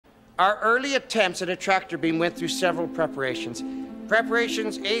Our early attempts at a tractor beam went through several preparations.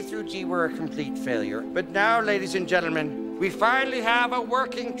 Preparations A through G were a complete failure. But now, ladies and gentlemen, we finally have a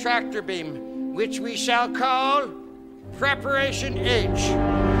working tractor beam, which we shall call Preparation H.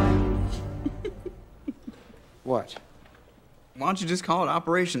 What? Why don't you just call it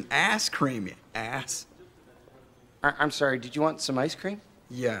Operation Ass Cream, you ass? I'm sorry, did you want some ice cream?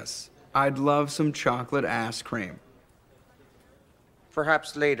 Yes, I'd love some chocolate ass cream.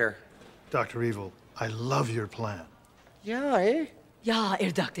 Perhaps later. Dr. Evil, I love your plan. Yeah, eh? Yeah,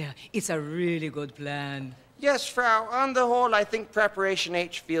 Herr Doctor, it's a really good plan. Yes, Frau. On the whole, I think Preparation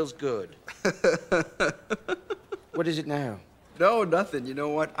H feels good. What is it now? No, nothing. You know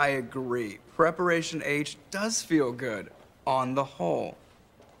what? I agree. Preparation H does feel good, on the whole.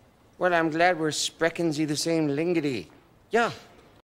 Well, I'm glad we're sprechen Sie the same lingity. Yeah,